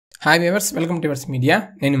Hi viewers, welcome to yours media.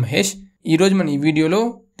 నేను మహేష్. ఈరోజు మన ఈ వీడియోలో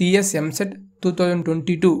టీఎస్ ఎంసెట్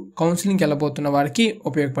 2022 కౌన్సిలింగ్కి వెళ్ళబోతున్న వారికి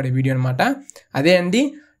ఉపయోగపడే వీడియో అనమాట. అదే అండి,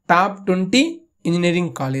 top 20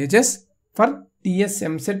 engineering colleges for TS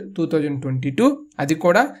EAMCET 2022. అది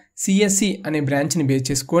కూడా CSE అనే బ్రాంచ్ని బేస్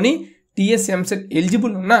చేసుకొని టీఎస్ ఎంసెట్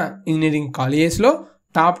ఎలిజిబుల్ ఉన్న ఇంజనీరింగ్ కాలేజెస్లో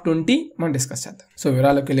టాప్ 20 మనం డిస్కస్ చేద్దాం. సో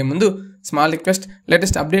వివరాలకు వెళ్ళే ముందు స్మాల్ రిక్వెస్ట్,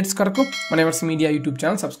 లేటెస్ట్ అప్డేట్స్ కొరకు మన yours media YouTube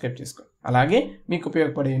channel subscribe చేసుకోండి. అలాగే మీకు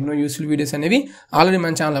ఉపయోగపడే ఎన్నో యూస్ఫుల్ వీడియోస్ అనేవి ఆల్రెడీ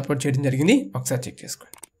మన ఛానల్ అప్లోడ్ చేయడం జరిగింది, ఒకసారి చెక్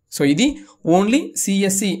చేసుకోండి. సో ఇది ఓన్లీ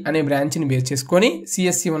CSE అనే బ్రాంచ్ని బేస్ చేసుకొని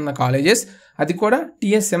CSE ఉన్న కాలేజెస్, అది కూడా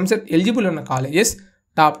టీఎస్ ఎంసెట్ ఎలిజిబుల్ ఉన్న కాలేజెస్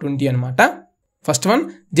టాప్ 20 అనమాట. First one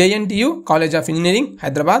JNTU college of engineering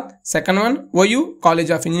Hyderabad, second one OU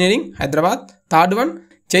college of engineering Hyderabad, third one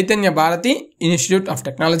Chaitanya Bharati institute of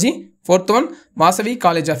technology, fourth one Vasavi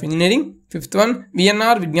college of engineering, fifth one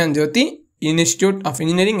VNR Vignan Jyothi institute of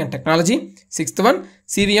engineering and technology, sixth one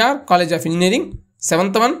CVR college of engineering,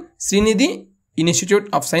 seventh one Srinidhi institute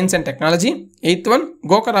of science and technology, eighth one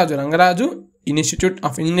Gokaraju Rangaraju institute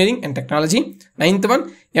of engineering and technology, ninth one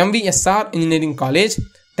MVSR engineering college,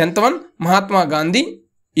 tenth one Mahatma Gandhi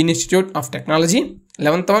institute of technology,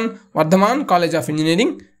 11th one Vardhaman college of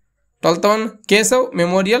engineering, 12th one KESHAV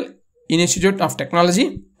memorial institute of technology,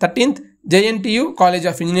 13th JNTU college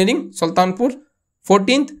of engineering Sultanpur,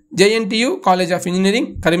 14th JNTU college of engineering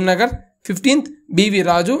Karimnagar, 15th BV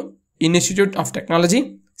Raju institute of technology,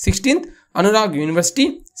 16th Anurag university,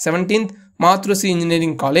 17th Matrusri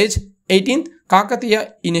engineering college, 18th Kakatiya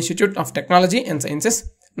institute of technology and sciences,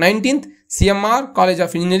 19th CMR college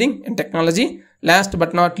of engineering and technology, last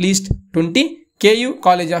but not least 20 KU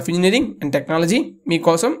college of engineering and technology.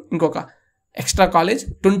 మీకోసం ఇంకొక extra college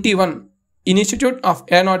 21 institute of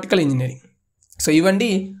aeronautical engineering. So ఇవండి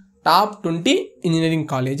top 20 engineering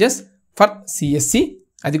colleges for CSE,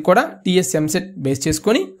 అది కూడా TS EAMCET base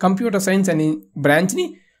చేసుకొని computer science అనే బ్రాంచ్ని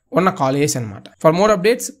ఉన్న colleges అనమాట. For more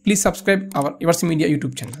updates please subscribe our yours media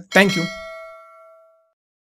YouTube channel. Thank you.